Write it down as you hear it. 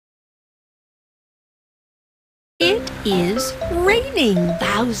is raining.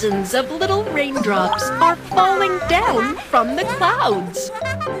 Thousands of little raindrops are falling down from the clouds.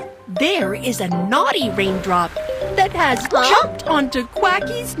 There is a naughty raindrop that has jumped onto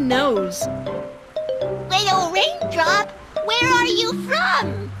Qwecky's nose. Little raindrop, where are you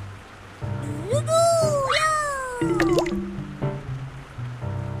from?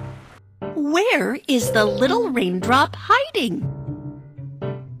 Where is the little raindrop hiding?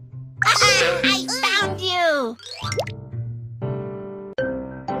 I found you!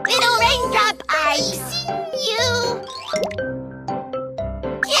 Little raindrop, I've seen you!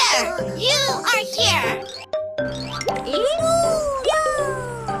 Here, you are here!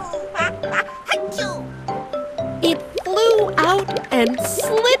 It flew out and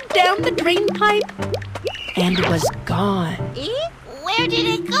slid down the drain pipe and was gone. Where did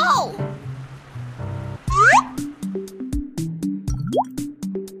it go?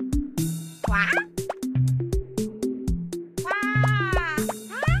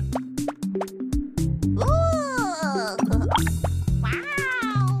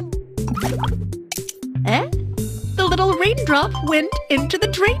 The little raindrop went into the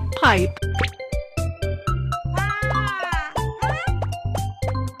drain pipe.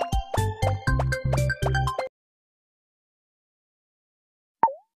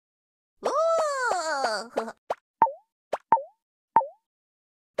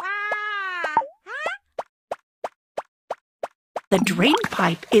 The drain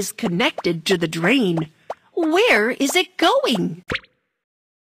pipe is connected to the drain. Where is it going?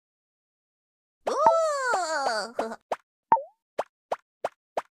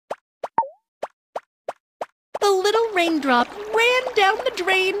 The little raindrop ran down the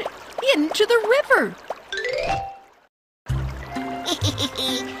drain into the river.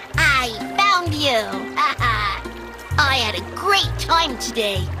 I found you! I had a great time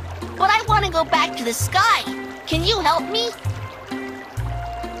today, but I want to go back to the sky. Can you help me?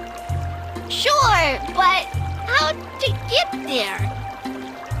 Sure, but how to get there?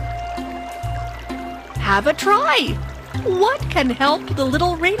 Have a try. What can help the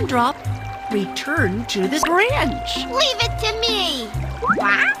little raindrop return to the branch? Leave it to me!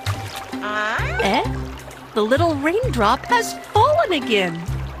 The little raindrop has fallen again.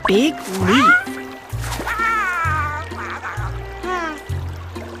 Big leaf.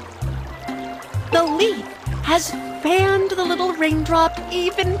 The leaf has fanned the little raindrop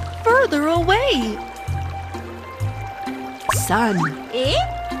even further away. Sun.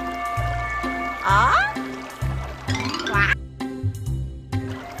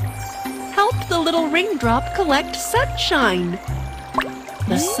 Help the little raindrop collect sunshine.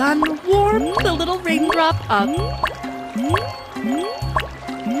 The sun warmed the little raindrop up.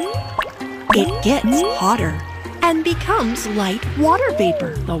 It gets hotter and becomes light water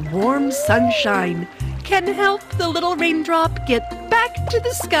vapor. The warm sunshine can help the little raindrop get back to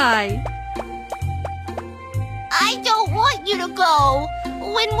the sky. I don't want you to go.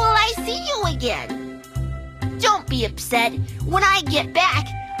 When will I see you again? Don't be upset. When I get back,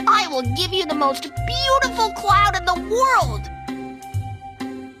 I will give you the most beautiful cloud in the world.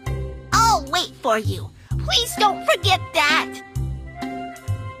 I'll wait for you. Please don't forget that.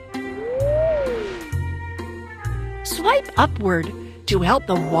 Swipe upward to help.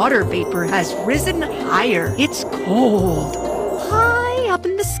 The water vapor has risen higher. It's cold. High up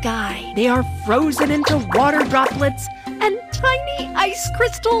in the sky, they are frozen into water droplets and tiny ice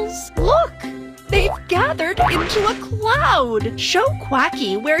crystals. Look, they've gathered into a cloud. Show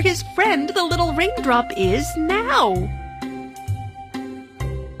Qwecky where his friend the little raindrop is now.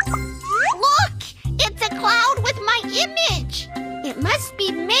 Look, it's a cloud with my image. It must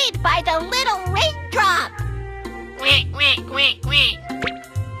be made by the little raindrop. Quack, quack, quack, quack.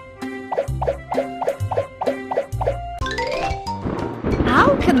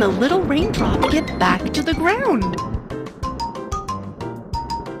 How can the little raindrop get back to the ground?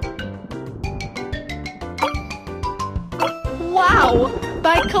 Wow!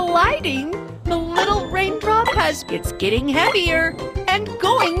 By colliding, the little raindrop it's getting heavier and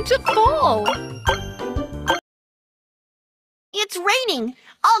going to fall. It's raining.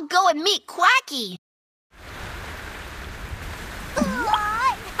 I'll go and meet Qwecky.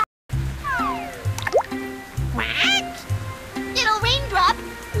 Quack? Little raindrop,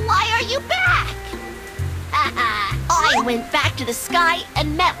 why are you back? I went back to the sky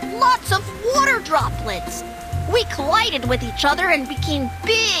and met lots of water droplets. We collided with each other and became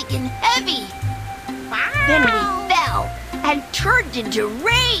big and heavy. Wow. Then we fell and turned into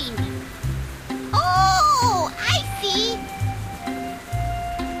rain. Oh, I see.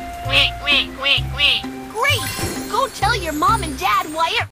 Quack, quack, quack, quack. Great! Go tell your mom and dad why it